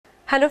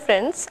Hello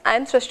friends, I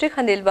am Srishti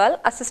Khandelwal,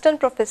 Assistant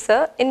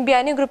Professor in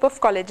BITech Group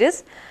of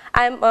Colleges.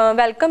 I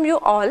welcome you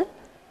all.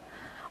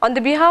 On the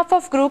behalf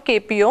of Group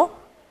KPO,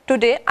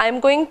 today I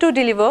am going to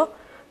deliver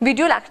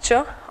video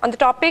lecture on the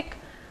topic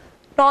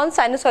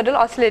non-sinusoidal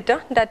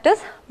oscillator, that is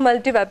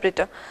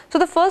multivibrator. So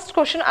the first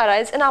question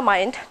arises in our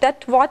mind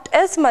that what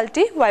is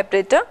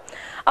multivibrator?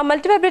 A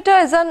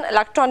multivibrator is an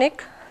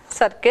electronic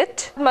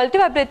circuit.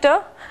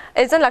 Multivibrator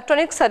is an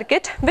electronic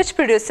circuit which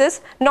produces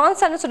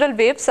non-sinusoidal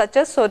waves such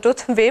as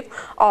sawtooth wave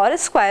or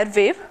square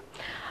wave.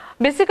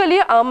 Basically,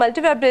 a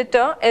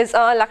multivibrator is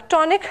an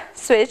electronic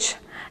switch.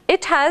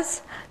 It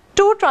has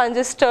two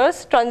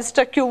transistors,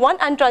 transistor Q1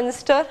 and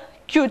transistor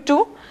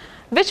Q2,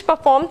 which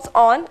performs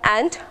on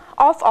and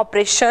off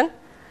operation.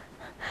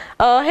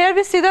 Here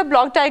we see the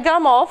block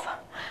diagram of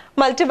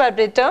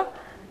multivibrator.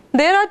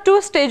 There are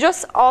two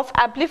stages of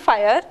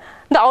amplifier.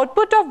 The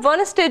output of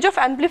one stage of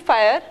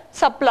amplifier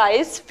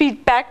supplies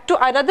feedback to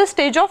another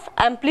stage of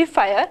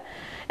amplifier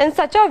in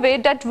such a way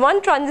that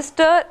one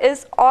transistor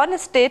is on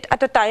state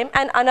at a time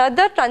and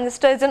another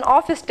transistor is in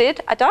off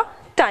state at a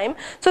time.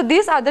 So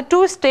these are the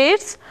two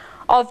states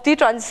of the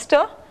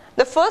transistor.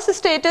 The first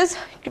state is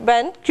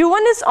when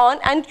Q1 is on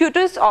and Q2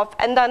 is off,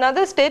 and the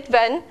another state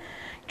when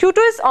Q2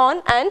 is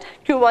on and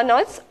Q1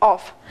 is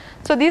off.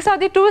 So these are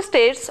the two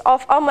states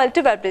of a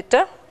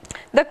multivibrator.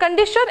 The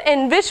condition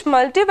in which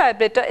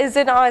multivibrator is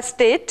in a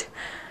state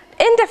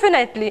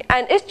indefinitely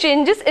and it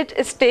changes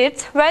its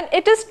states when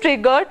it is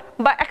triggered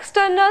by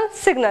external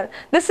signal.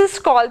 This is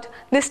called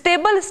the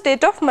stable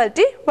state of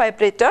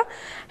multivibrator.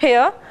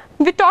 Here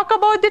we talk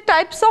about the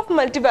types of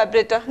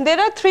multivibrator. There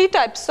are three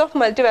types of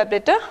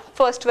multivibrator.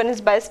 First one is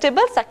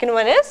bistable, second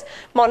one is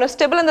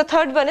monostable, and the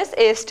third one is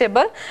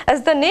astable.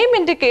 As the name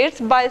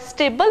indicates,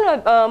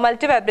 bistable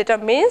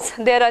multivibrator means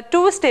there are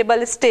two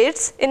stable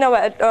states in a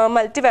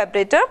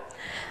multivibrator.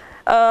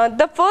 In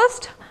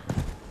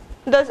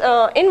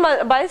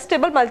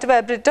bistable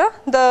multivibrator,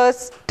 the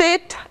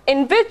state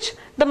in which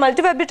the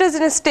multivibrator is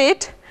in a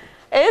state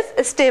is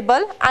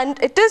stable, and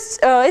it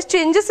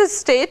changes its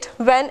state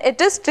when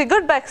it is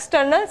triggered by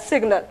external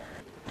signal.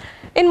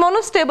 In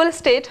monostable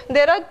state,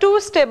 there are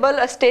two stable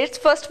states.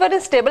 First one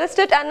is stable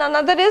state and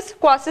another is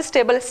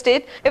quasi-stable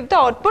state. If the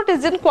output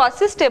is in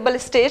quasi-stable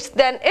states,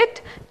 then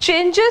it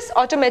changes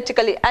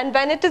automatically, and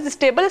when it is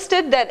stable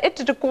state, then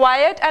it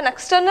required an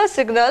external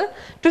signal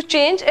to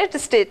change its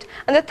state.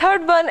 And the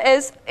third one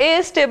is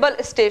astable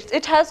state.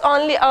 It has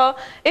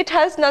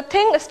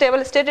nothing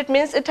stable state. It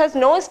means it has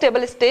no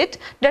stable state.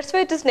 That's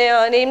why it is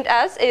named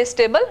as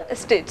astable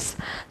states.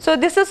 So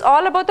this is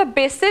all about the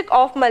basic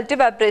of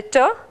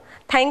multivibrator.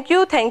 Thank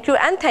you,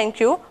 and thank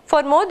you.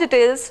 For more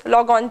details,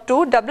 log on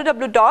to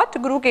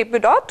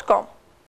www.groupkp.com.